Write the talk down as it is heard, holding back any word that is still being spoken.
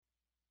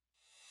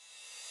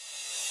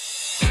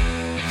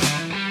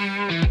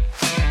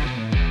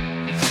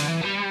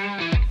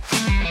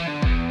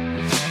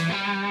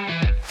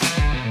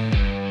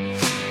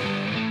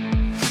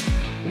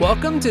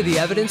Welcome to the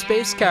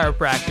Evidence-Based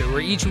Chiropractor,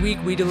 where each week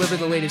we deliver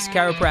the latest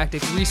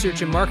chiropractic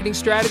research and marketing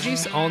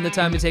strategies, all in the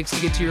time it takes to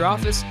get to your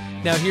office.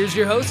 Now here's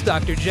your host,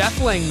 Dr. Jeff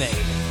Langmaid.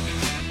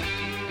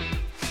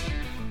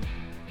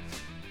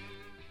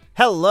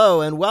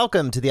 Hello and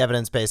welcome to the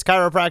Evidence-Based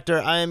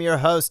Chiropractor. I am your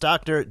host,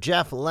 Dr.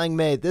 Jeff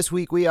Langmaid. This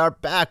week we are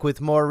back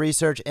with more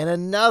research and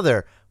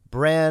another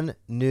brand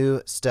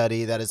new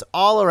study that is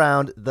all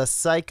around the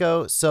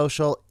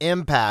psychosocial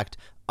impact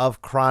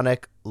of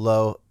chronic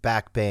low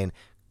back pain.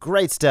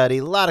 Great study,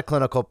 a lot of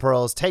clinical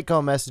pearls,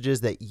 take-home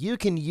messages that you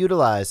can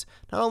utilize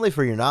not only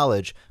for your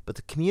knowledge, but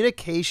the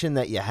communication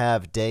that you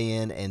have day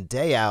in and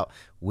day out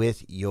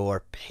with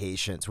your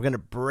patients. We're going to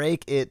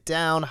break it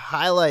down,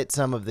 highlight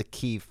some of the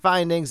key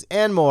findings,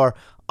 and more,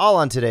 all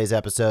on today's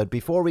episode.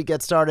 Before we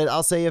get started,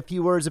 I'll say a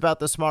few words about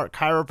the Smart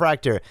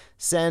Chiropractor.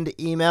 Send,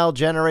 email,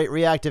 generate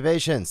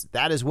reactivations.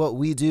 That is what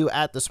we do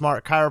at the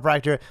Smart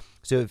Chiropractor.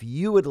 So if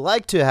you would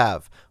like to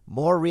have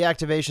more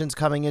reactivations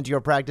coming into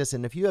your practice,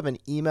 and if you have an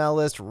email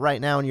list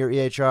right now in your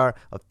EHR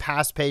of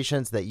past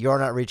patients that you're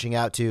not reaching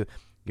out to,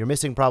 you're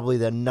missing probably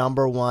the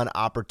number one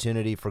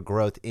opportunity for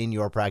growth in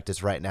your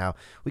practice right now.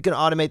 We can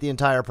automate the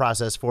entire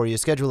process for you.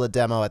 Schedule a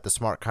demo at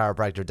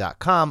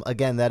thesmartchiropractor.com.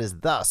 Again, that is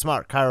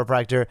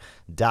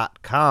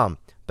thesmartchiropractor.com.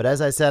 But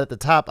as I said at the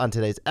top on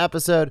today's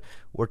episode,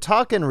 we're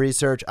talking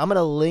research. I'm going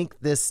to link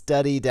this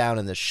study down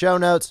in the show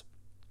notes.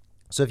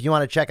 So if you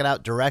want to check it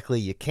out directly,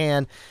 you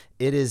can.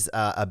 It is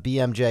a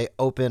BMJ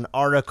open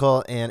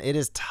article, and it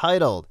is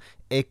titled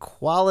A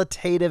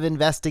Qualitative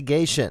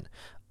Investigation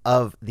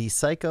of the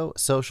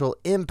Psychosocial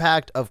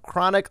Impact of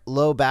Chronic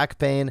Low Back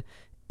Pain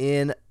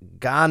in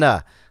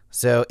Ghana.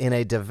 So in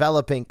a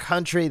developing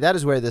country, that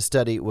is where this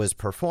study was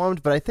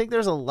performed. But I think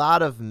there's a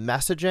lot of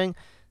messaging,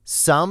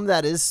 some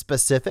that is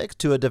specific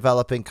to a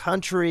developing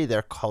country,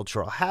 their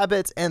cultural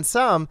habits, and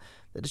some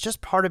that is just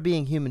part of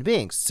being human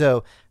beings.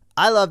 So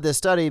I love this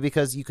study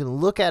because you can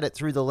look at it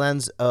through the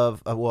lens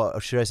of, well,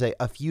 should I say,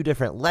 a few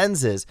different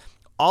lenses.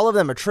 All of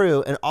them are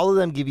true, and all of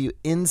them give you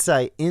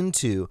insight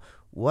into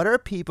what are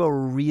people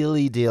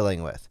really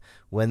dealing with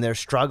when they're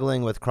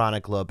struggling with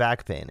chronic low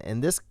back pain.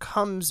 And this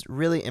comes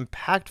really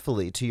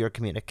impactfully to your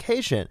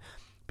communication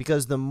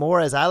because the more,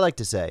 as I like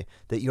to say,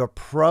 that you're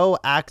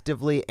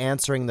proactively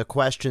answering the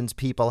questions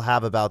people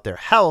have about their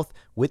health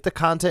with the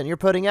content you're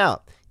putting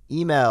out,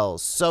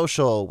 emails,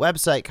 social,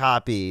 website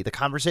copy, the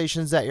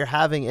conversations that you're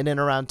having in and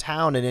around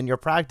town and in your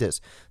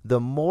practice, the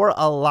more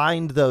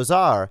aligned those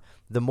are,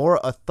 the more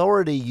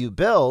authority you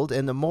build,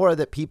 and the more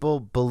that people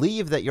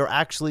believe that you're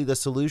actually the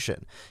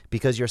solution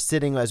because you're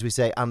sitting, as we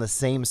say, on the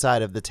same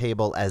side of the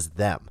table as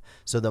them.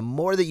 So the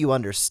more that you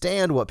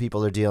understand what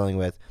people are dealing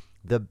with,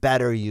 the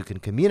better you can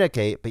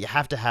communicate, but you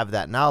have to have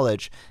that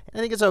knowledge. And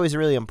I think it's always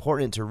really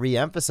important to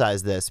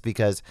reemphasize this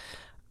because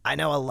I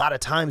know a lot of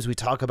times we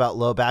talk about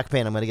low back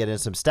pain. I'm going to get into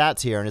some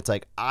stats here, and it's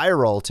like eye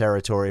roll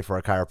territory for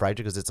a chiropractor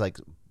because it's like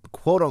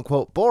quote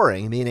unquote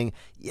boring, meaning,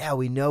 yeah,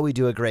 we know we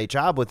do a great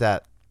job with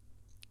that,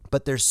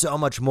 but there's so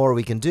much more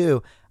we can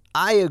do.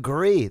 I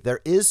agree.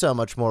 There is so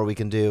much more we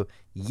can do,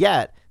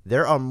 yet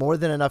there are more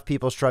than enough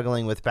people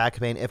struggling with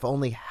back pain. If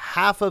only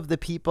half of the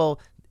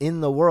people in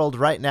the world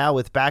right now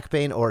with back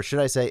pain, or should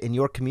I say in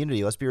your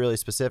community, let's be really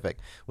specific.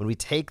 When we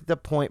take the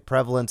point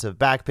prevalence of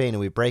back pain and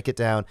we break it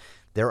down,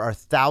 there are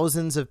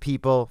thousands of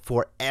people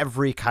for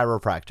every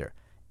chiropractor.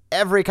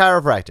 Every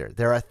chiropractor.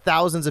 There are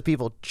thousands of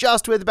people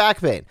just with back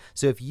pain.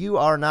 So if you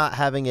are not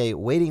having a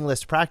waiting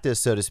list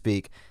practice, so to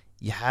speak,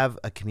 you have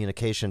a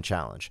communication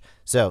challenge.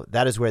 So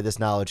that is where this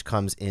knowledge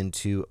comes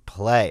into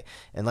play.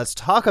 And let's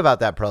talk about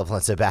that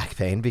prevalence of back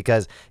pain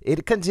because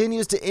it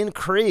continues to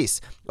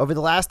increase. Over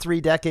the last 3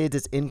 decades,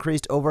 it's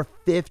increased over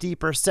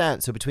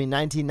 50%. So between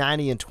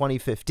 1990 and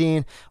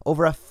 2015,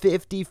 over a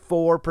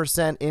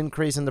 54%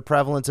 increase in the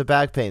prevalence of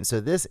back pain.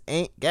 So this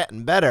ain't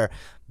getting better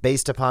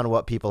based upon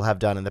what people have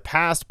done in the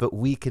past, but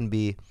we can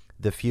be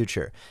the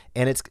future.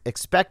 And it's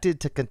expected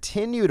to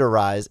continue to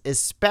rise,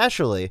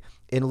 especially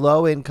in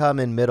low-income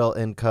and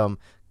middle-income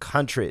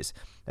countries.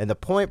 And the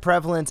point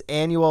prevalence,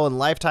 annual and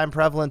lifetime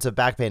prevalence of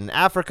back pain in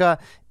Africa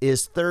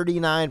is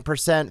 39%,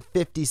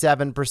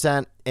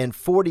 57%, and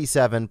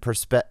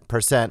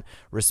 47%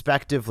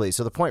 respectively.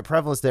 So the point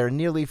prevalence there,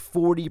 nearly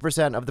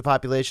 40% of the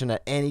population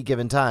at any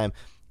given time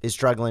is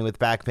struggling with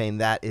back pain.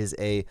 That is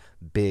a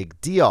big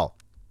deal.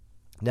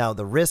 Now,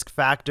 the risk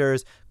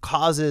factors,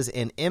 causes,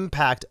 and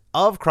impact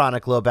of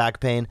chronic low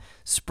back pain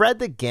spread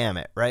the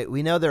gamut, right?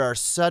 We know there are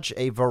such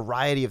a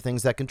variety of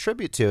things that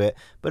contribute to it,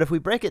 but if we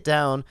break it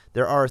down,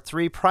 there are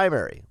 3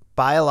 primary: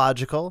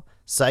 biological,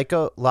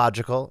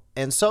 psychological,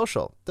 and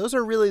social. Those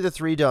are really the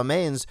 3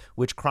 domains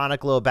which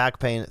chronic low back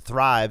pain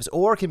thrives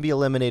or can be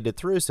eliminated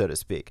through, so to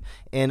speak.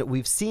 And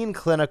we've seen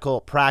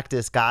clinical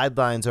practice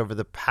guidelines over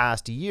the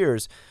past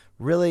years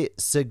really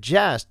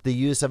suggest the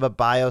use of a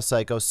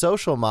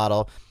biopsychosocial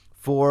model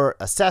for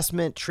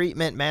assessment,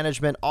 treatment,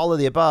 management, all of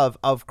the above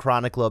of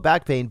chronic low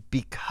back pain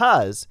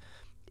because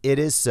it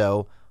is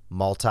so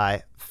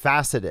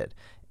multifaceted.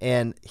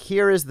 And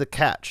here is the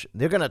catch.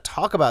 They're going to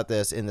talk about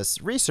this in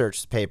this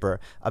research paper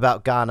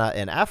about Ghana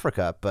and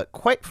Africa, but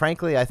quite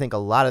frankly, I think a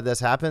lot of this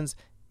happens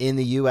in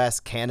the US,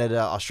 Canada,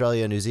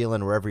 Australia, New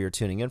Zealand, wherever you're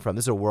tuning in from.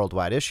 This is a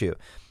worldwide issue,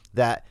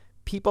 that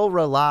people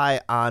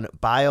rely on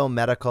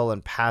biomedical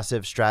and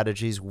passive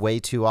strategies way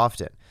too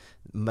often.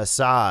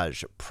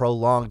 Massage,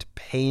 prolonged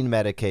pain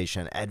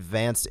medication,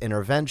 advanced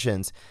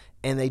interventions,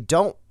 and they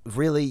don't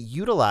really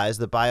utilize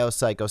the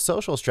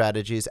biopsychosocial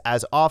strategies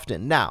as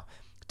often. Now,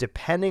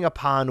 depending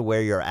upon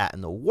where you're at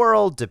in the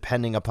world,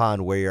 depending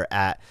upon where you're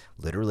at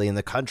literally in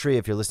the country,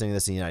 if you're listening to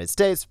this in the United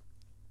States,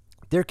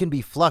 there can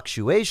be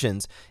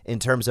fluctuations in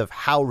terms of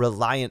how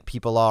reliant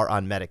people are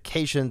on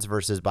medications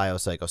versus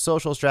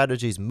biopsychosocial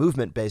strategies,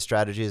 movement-based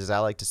strategies, as I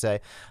like to say,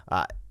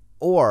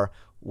 or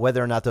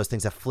whether or not those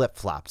things have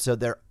flip-flopped. So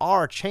there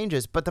are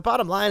changes, but the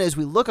bottom line is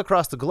we look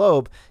across the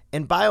globe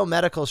and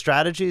biomedical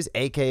strategies,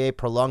 aka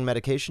prolonged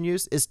medication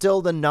use, is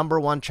still the number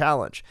one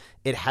challenge.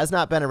 It has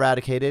not been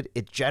eradicated.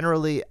 It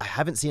generally, I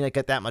haven't seen it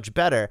get that much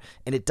better,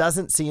 and it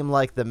doesn't seem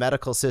like the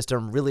medical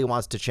system really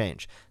wants to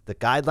change. The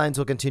guidelines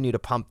will continue to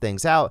pump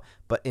things out,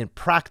 but in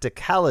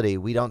practicality,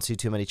 we don't see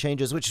too many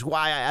changes, which is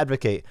why I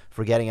advocate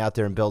for getting out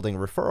there and building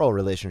referral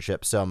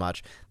relationships so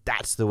much.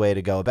 That's the way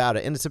to go about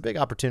it, and it's a big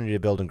opportunity to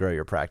build and grow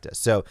your practice.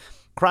 So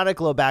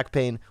chronic low back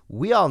pain,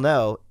 we all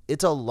know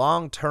it's a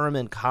long-term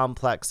and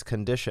complex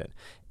condition,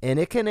 and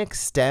it can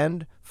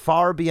extend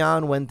far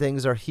beyond when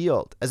things are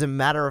healed. As a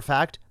matter of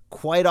fact,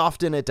 quite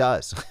often it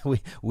does.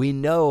 We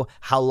know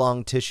how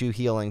long tissue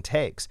healing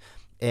takes.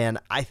 And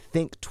I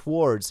think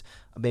towards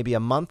maybe a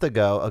month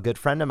ago, a good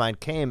friend of mine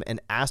came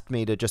and asked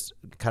me to just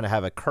kind of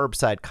have a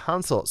curbside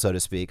consult, so to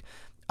speak,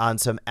 on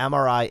some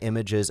MRI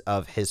images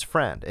of his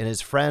friend. And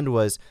his friend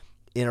was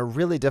in a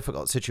really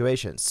difficult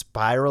situation,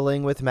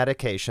 spiraling with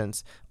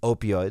medications,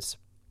 opioids,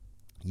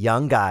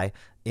 young guy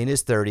in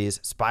his 30s,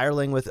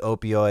 spiraling with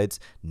opioids,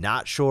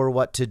 not sure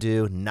what to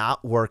do,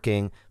 not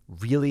working,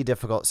 really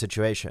difficult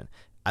situation.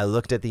 I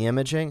looked at the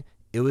imaging.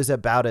 It was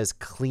about as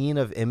clean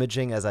of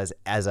imaging as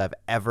I've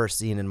ever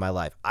seen in my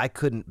life. I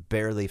couldn't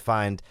barely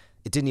find,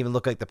 it didn't even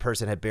look like the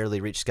person had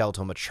barely reached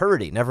skeletal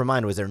maturity. Never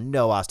mind, was there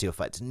no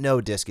osteophytes,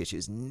 no disc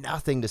issues,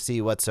 nothing to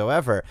see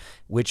whatsoever,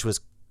 which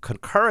was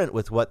concurrent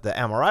with what the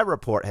MRI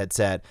report had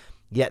said.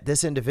 Yet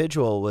this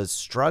individual was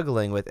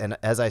struggling with, and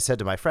as I said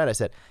to my friend, I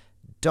said,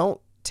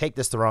 don't take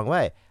this the wrong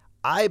way.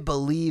 I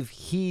believe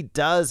he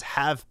does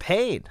have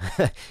pain.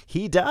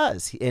 He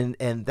does.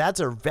 And that's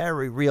a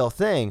very real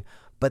thing.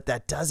 But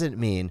that doesn't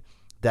mean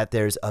that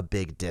there's a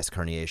big disc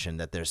herniation,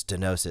 that there's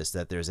stenosis,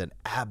 that there's an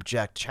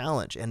abject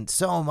challenge. And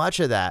so much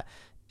of that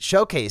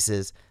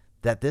showcases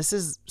that this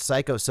is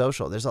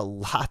psychosocial. There's a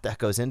lot that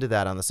goes into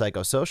that on the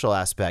psychosocial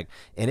aspect,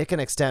 and it can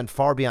extend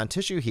far beyond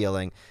tissue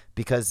healing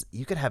because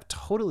you can have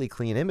totally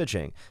clean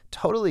imaging,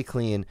 totally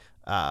clean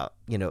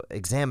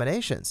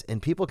examinations,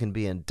 and people can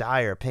be in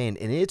dire pain,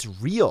 and it's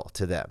real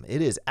to them.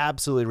 It is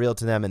absolutely real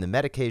to them, and the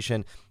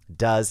medication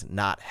does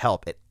not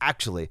help. It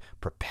actually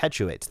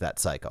perpetuates that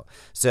cycle.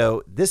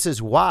 So this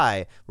is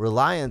why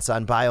reliance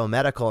on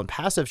biomedical and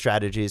passive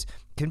strategies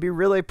can be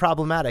really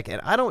problematic.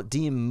 And I don't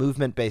deem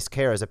movement-based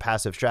care as a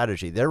passive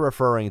strategy. They're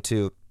referring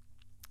to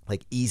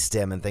like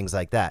e-stim and things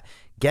like that.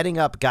 Getting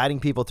up, guiding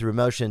people through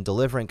motion,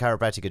 delivering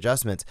chiropractic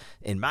adjustments,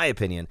 in my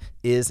opinion,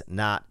 is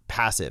not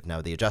passive.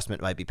 Now, the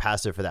adjustment might be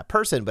passive for that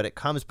person, but it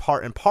comes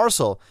part and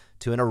parcel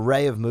to an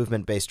array of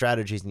movement-based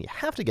strategies, and you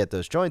have to get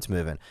those joints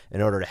moving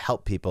in order to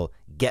help people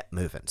get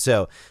moving.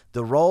 So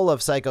the role of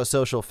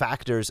psychosocial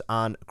factors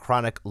on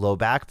chronic low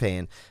back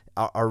pain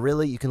are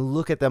really, you can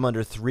look at them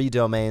under three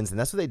domains, and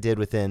that's what they did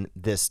within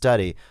this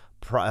study.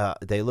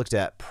 They looked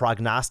at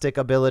prognostic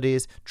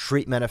abilities,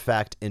 treatment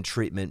effect, and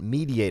treatment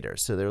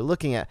mediators. So they're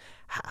looking at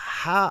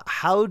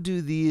how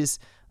do these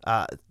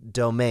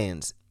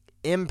domains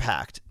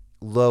impact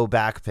low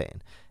back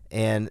pain.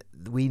 And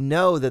we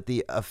know that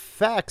the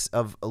effects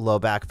of low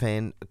back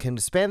pain can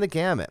span the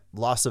gamut: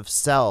 loss of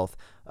self,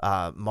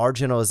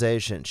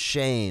 marginalization,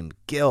 shame,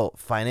 guilt,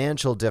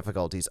 financial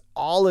difficulties.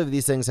 All of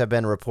these things have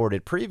been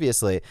reported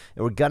previously,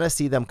 and we're going to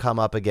see them come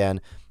up again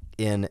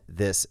in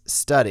this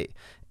study.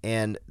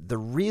 And the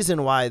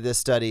reason why this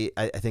study,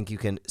 I think you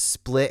can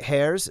split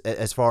hairs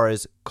as far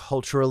as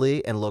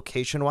culturally and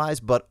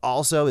location-wise, but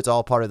also it's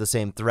all part of the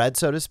same thread,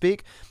 so to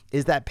speak,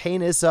 is that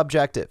pain is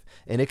subjective,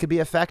 and it could be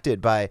affected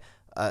by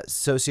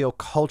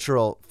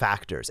sociocultural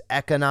factors,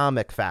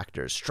 economic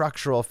factors,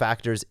 structural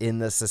factors in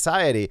the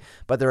society,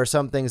 but there are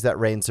some things that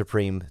reign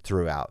supreme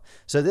throughout.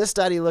 So this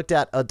study looked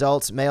at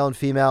adults, male and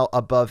female,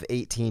 above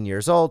 18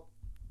 years old,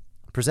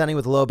 presenting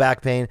with low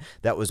back pain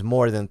that was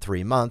more than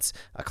 3 months,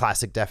 a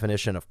classic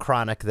definition of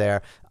chronic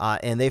there.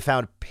 And they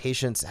found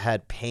patients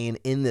had pain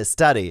in this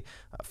study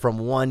from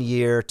 1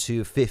 year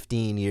to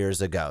 15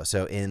 years ago.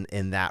 So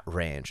in that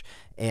range.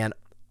 And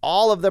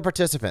all of the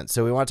participants,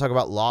 so we want to talk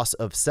about loss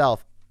of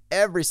self,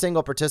 every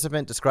single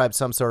participant described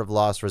some sort of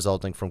loss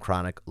resulting from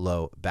chronic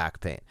low back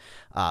pain.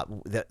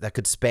 That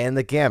could span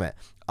the gamut: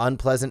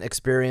 unpleasant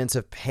experience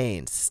of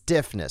pain,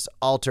 stiffness,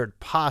 altered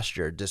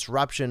posture,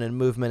 disruption in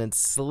movement and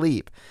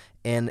sleep.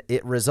 and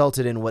it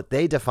resulted in what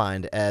they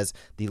defined as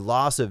the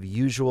loss of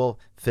usual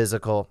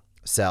physical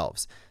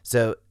selves.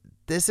 So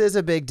this is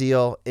a big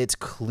deal. It's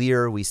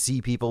clear we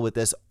see people with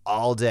this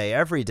all day,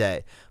 every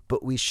day,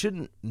 but we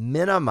shouldn't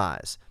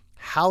minimize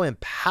how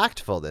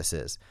impactful this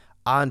is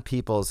on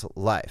people's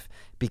life,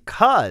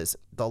 because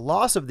the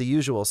loss of the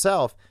usual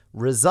self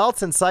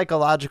results in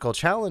psychological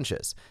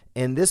challenges,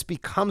 and this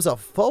becomes a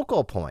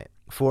focal point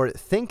for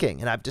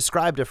thinking. And I've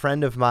described a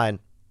friend of mine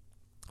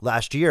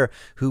last year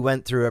who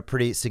went through a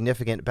pretty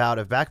significant bout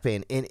of back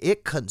pain, and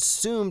it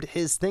consumed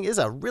his thing. He's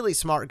a really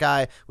smart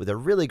guy with a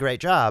really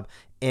great job,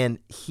 and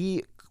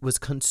he was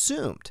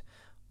consumed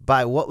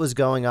by what was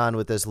going on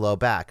with his low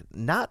back,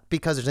 not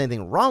because there's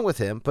anything wrong with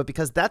him, but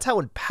because that's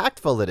how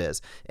impactful it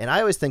is. And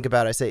I always think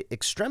about it, I say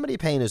extremity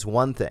pain is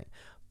one thing,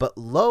 but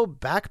low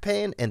back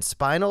pain and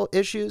spinal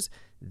issues,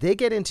 they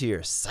get into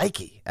your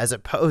psyche as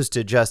opposed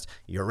to just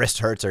your wrist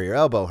hurts or your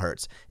elbow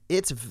hurts.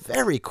 It's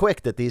very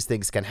quick that these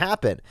things can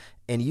happen,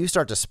 and you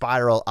start to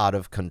spiral out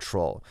of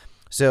control.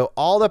 So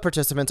all the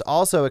participants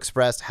also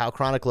expressed how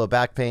chronic low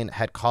back pain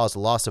had caused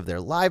loss of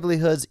their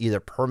livelihoods, either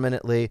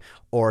permanently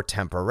or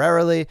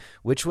temporarily,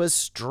 which was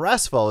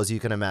stressful, as you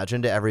can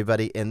imagine, to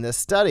everybody in this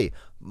study.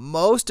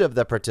 Most of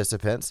the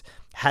participants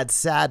had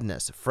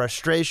sadness,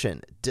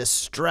 frustration,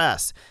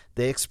 distress.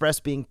 They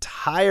expressed being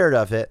tired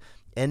of it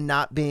and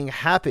not being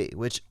happy,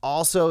 which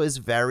also is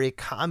very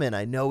common.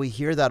 I know we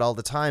hear that all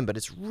the time, but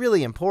it's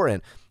really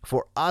important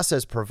for us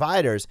as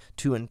providers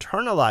to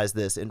internalize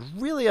this and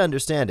really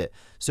understand it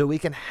so we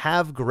can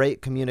have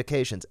great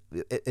communications.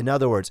 In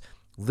other words,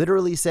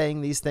 literally saying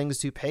these things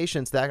to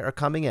patients that are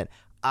coming in.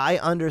 I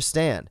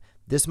understand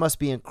this must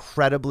be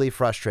incredibly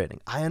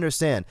frustrating. I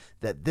understand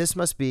that this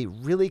must be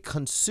really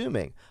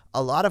consuming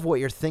a lot of what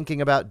you're thinking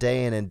about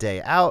day in and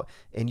day out,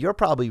 and you're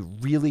probably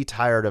really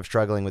tired of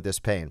struggling with this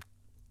pain.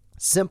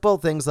 Simple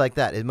things like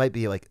that. It might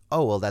be like,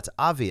 oh, well, that's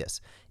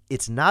obvious.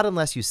 It's not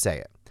unless you say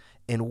it.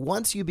 And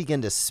once you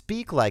begin to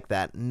speak like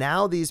that,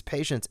 now these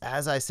patients,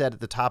 as I said at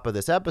the top of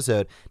this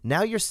episode,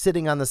 now you're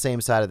sitting on the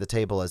same side of the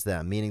table as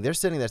them, meaning they're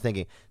sitting there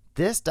thinking,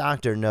 this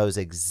doctor knows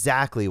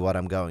exactly what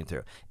I'm going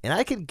through. And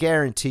I can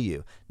guarantee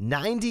you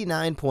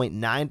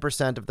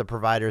 99.9% of the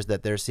providers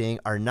that they're seeing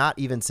are not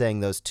even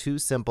saying those two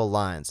simple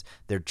lines.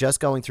 They're just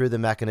going through the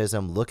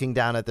mechanism, looking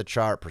down at the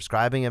chart,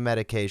 prescribing a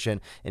medication,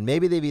 and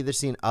maybe they've either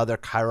seen other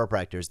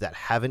chiropractors that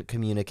haven't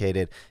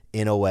communicated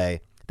in a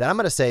way that I'm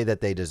going to say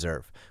that they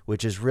deserve,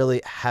 which is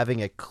really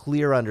having a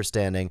clear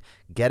understanding,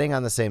 getting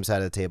on the same side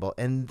of the table,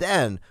 and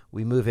then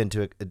we move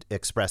into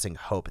expressing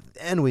hope.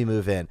 Then we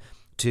move in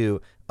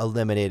to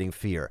eliminating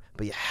fear.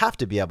 But you have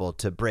to be able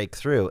to break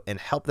through and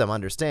help them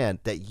understand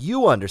that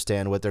you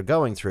understand what they're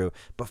going through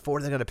before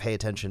they're going to pay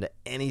attention to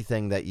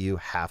anything that you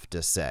have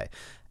to say.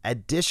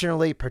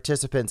 Additionally,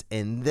 participants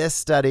in this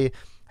study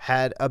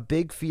had a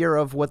big fear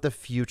of what the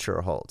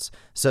future holds.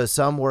 So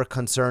some were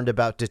concerned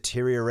about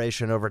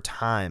deterioration over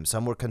time.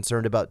 Some were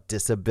concerned about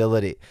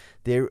disability.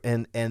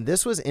 And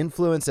this was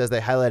influenced, as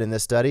they highlight in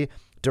this study,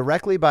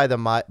 directly by the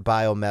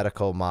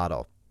biomedical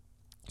model.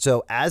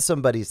 So as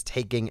somebody's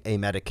taking a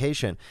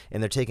medication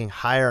and they're taking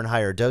higher and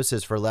higher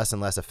doses for less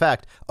and less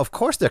effect, of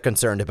course they're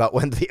concerned about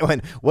when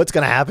what's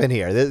going to happen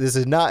here. This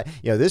is not,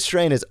 this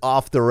strain is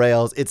off the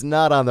rails. It's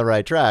not on the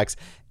right tracks.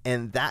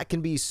 And that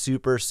can be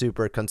super,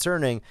 super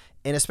concerning.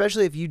 And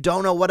especially if you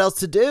don't know what else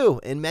to do.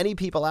 And many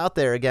people out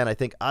there, again, I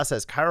think us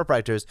as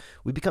chiropractors,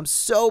 we become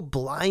so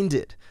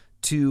blinded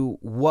to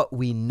what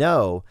we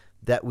know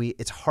that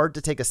it's hard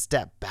to take a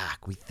step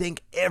back. We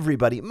think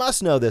everybody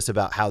must know this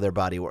about how their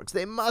body works.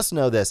 They must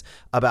know this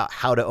about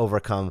how to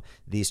overcome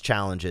these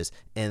challenges.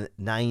 And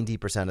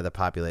 90% of the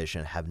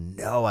population have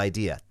no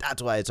idea.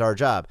 That's why it's our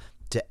job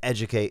to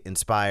educate,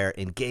 inspire,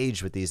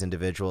 engage with these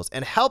individuals,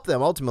 and help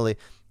them ultimately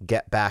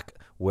get back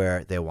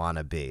where they want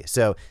to be.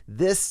 So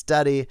this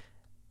study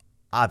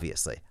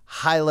obviously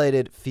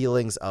highlighted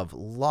feelings of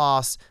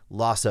loss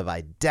of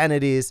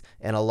identities,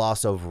 and a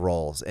loss of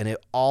roles. And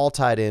it all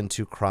tied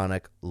into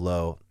chronic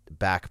low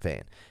back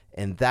pain.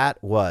 And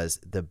that was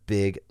the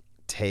big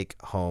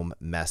take-home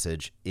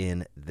message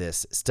in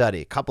this study.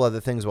 A couple other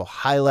things we'll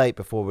highlight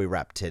before we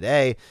wrap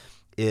today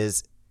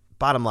is,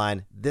 bottom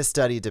line, this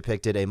study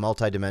depicted a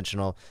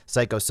multidimensional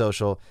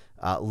psychosocial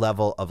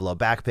level of low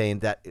back pain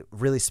that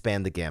really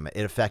spanned the gamut.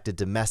 It affected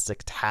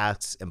domestic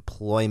tasks,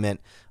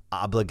 employment,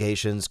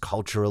 obligations,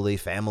 culturally,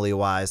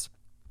 family-wise,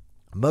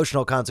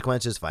 emotional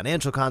consequences,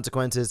 financial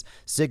consequences,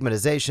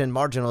 stigmatization,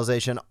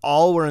 marginalization,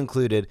 all were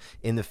included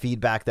in the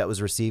feedback that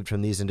was received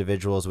from these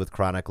individuals with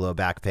chronic low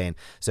back pain.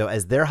 So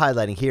as they're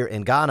highlighting here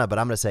in Ghana, but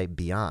I'm going to say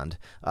beyond,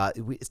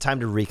 it's time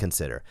to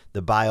reconsider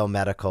the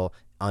biomedical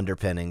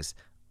underpinnings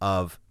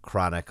of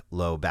chronic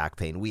low back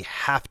pain. We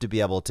have to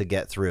be able to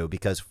get through,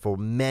 because for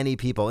many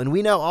people, and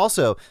we know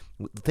also,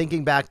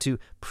 thinking back to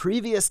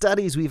previous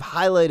studies we've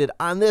highlighted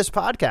on this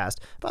podcast,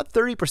 about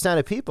 30%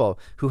 of people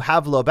who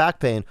have low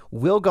back pain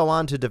will go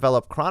on to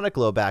develop chronic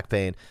low back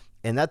pain.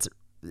 And that's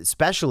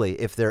especially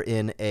if they're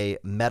in a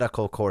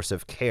medical course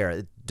of care.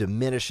 It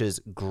diminishes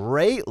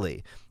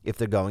greatly if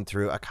they're going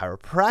through a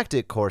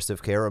chiropractic course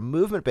of care or a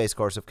movement-based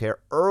course of care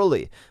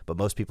early, but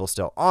most people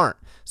still aren't.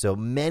 So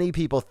many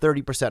people,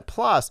 30%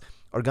 plus,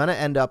 are going to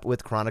end up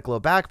with chronic low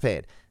back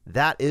pain.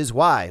 That is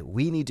why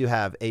we need to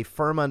have a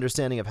firm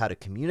understanding of how to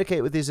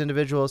communicate with these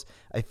individuals,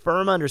 a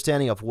firm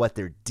understanding of what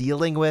they're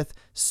dealing with,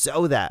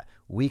 so that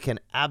we can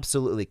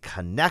absolutely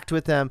connect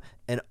with them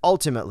and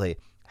ultimately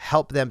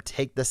help them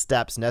take the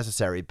steps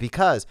necessary,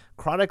 because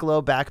chronic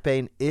low back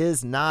pain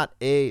is not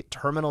a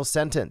terminal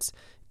sentence.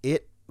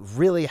 It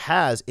really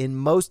has, in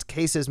most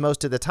cases,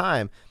 most of the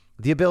time,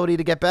 the ability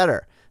to get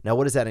better. Now,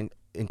 what does that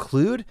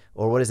include,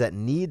 or what does that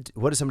need?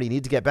 What does somebody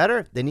need to get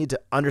better? They need to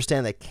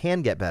understand they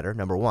can get better,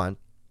 number one.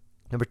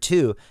 Number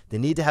two, they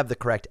need to have the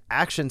correct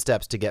action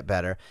steps to get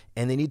better,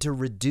 and they need to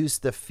reduce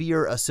the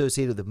fear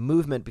associated with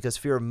movement, because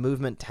fear of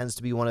movement tends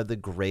to be one of the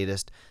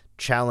greatest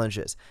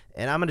challenges.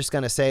 And I'm just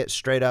going to say it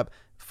straight up.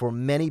 For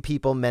many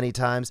people, many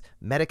times,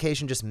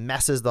 medication just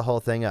messes the whole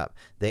thing up.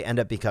 They end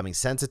up becoming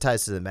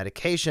sensitized to the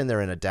medication.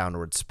 They're in a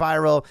downward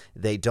spiral.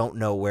 They don't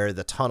know where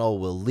the tunnel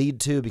will lead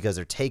to because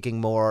they're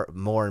taking more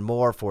and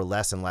more for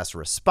less and less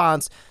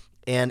response.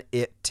 And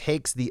it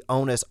takes the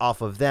onus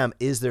off of them.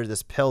 Is there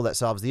this pill that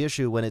solves the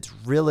issue, when it's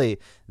really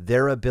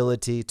their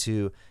ability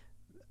to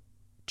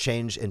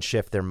change and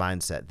shift their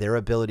mindset, their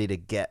ability to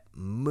get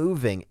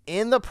moving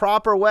in the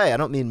proper way. I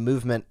don't mean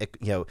movement,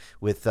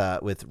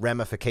 with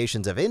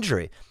ramifications of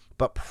injury,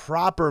 but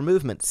proper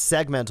movement,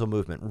 segmental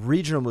movement,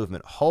 regional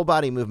movement, whole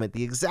body movement,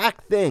 the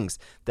exact things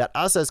that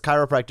us as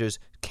chiropractors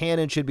can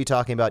and should be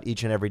talking about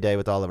each and every day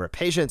with all of our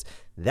patients.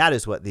 That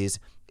is what these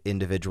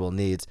individual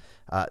needs,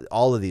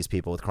 all of these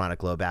people with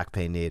chronic low back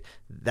pain need.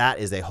 That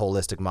is a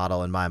holistic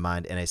model in my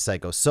mind, and a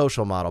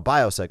psychosocial model,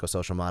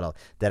 biopsychosocial model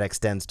that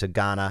extends to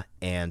Ghana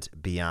and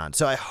beyond.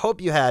 So I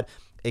hope you had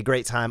a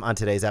great time on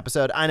today's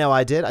episode. I know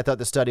I did. I thought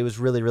the study was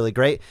really, really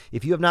great.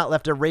 If you have not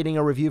left a rating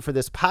or review for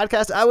this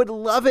podcast, I would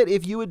love it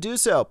if you would do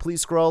so.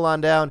 Please scroll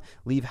on down,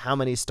 leave how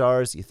many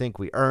stars you think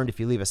we earned. If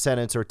you leave a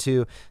sentence or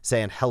two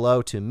saying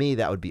hello to me,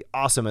 that would be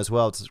awesome as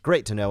well. It's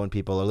great to know when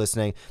people are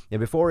listening.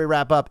 And before we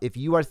wrap up, if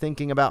you are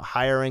thinking about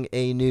hiring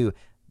a new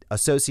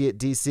associate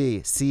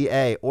DC,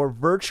 CA, or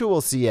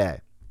virtual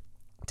CA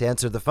to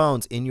answer the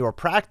phones in your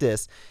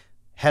practice,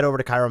 head over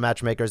to Chiro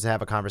Matchmakers and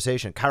have a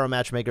conversation.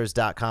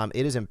 ChiroMatchmakers.com.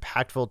 It is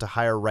impactful to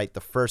hire right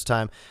the first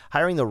time.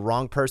 Hiring the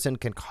wrong person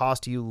can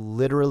cost you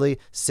literally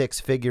 6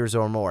 figures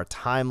or more.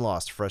 Time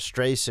lost,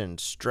 frustration,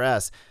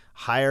 stress.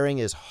 Hiring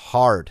is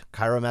hard.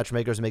 Chiro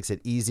Matchmakers makes it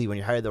easy. When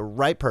you hire the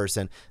right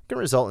person, it can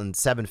result in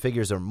 7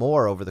 figures or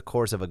more over the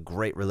course of a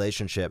great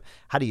relationship.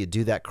 How do you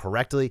do that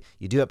correctly?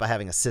 You do it by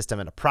having a system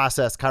and a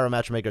process. Chiro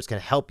Matchmakers can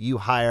help you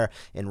hire,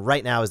 and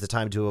right now is the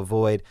time to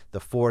avoid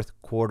the fourth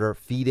quarter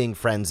feeding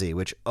frenzy,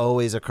 which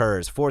always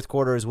occurs. Fourth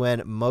quarter is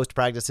when most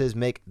practices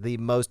make the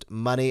most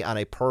money on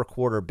a per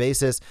quarter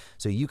basis,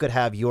 so you could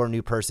have your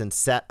new person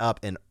set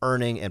up and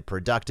earning and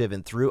productive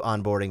and through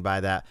onboarding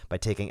by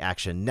taking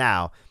action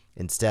now,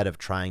 instead of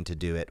trying to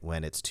do it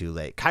when it's too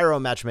late.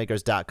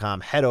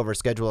 ChiroMatchmakers.com. Head over,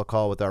 schedule a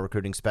call with our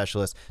recruiting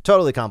specialist,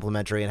 totally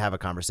complimentary, and have a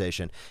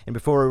conversation. And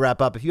before we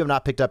wrap up, if you have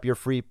not picked up your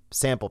free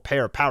sample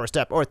pair of Power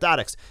Step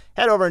orthotics,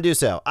 head over and do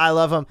so. I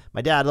love them.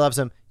 My dad loves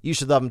them. You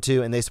should love them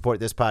too, and they support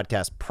this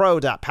podcast.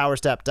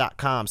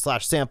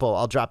 pro.powerstep.com/sample.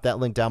 I'll drop that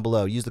link down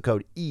below. Use the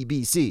code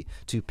EBC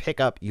to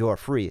pick up your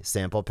free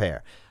sample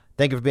pair.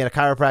 Thank you for being a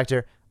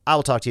chiropractor. I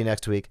will talk to you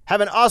next week. Have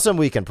an awesome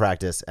week in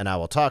practice, and I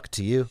will talk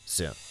to you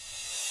soon.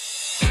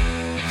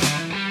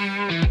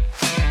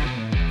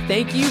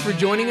 Thank you for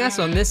joining us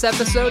on this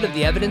episode of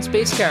the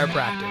Evidence-Based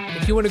Chiropractor.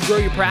 If you want to grow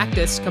your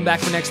practice, come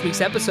back for next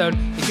week's episode.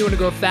 If you want to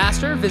grow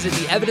faster, visit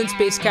the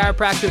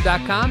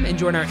evidencebasedchiropractor.com and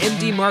join our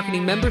MD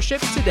Marketing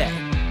membership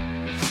today.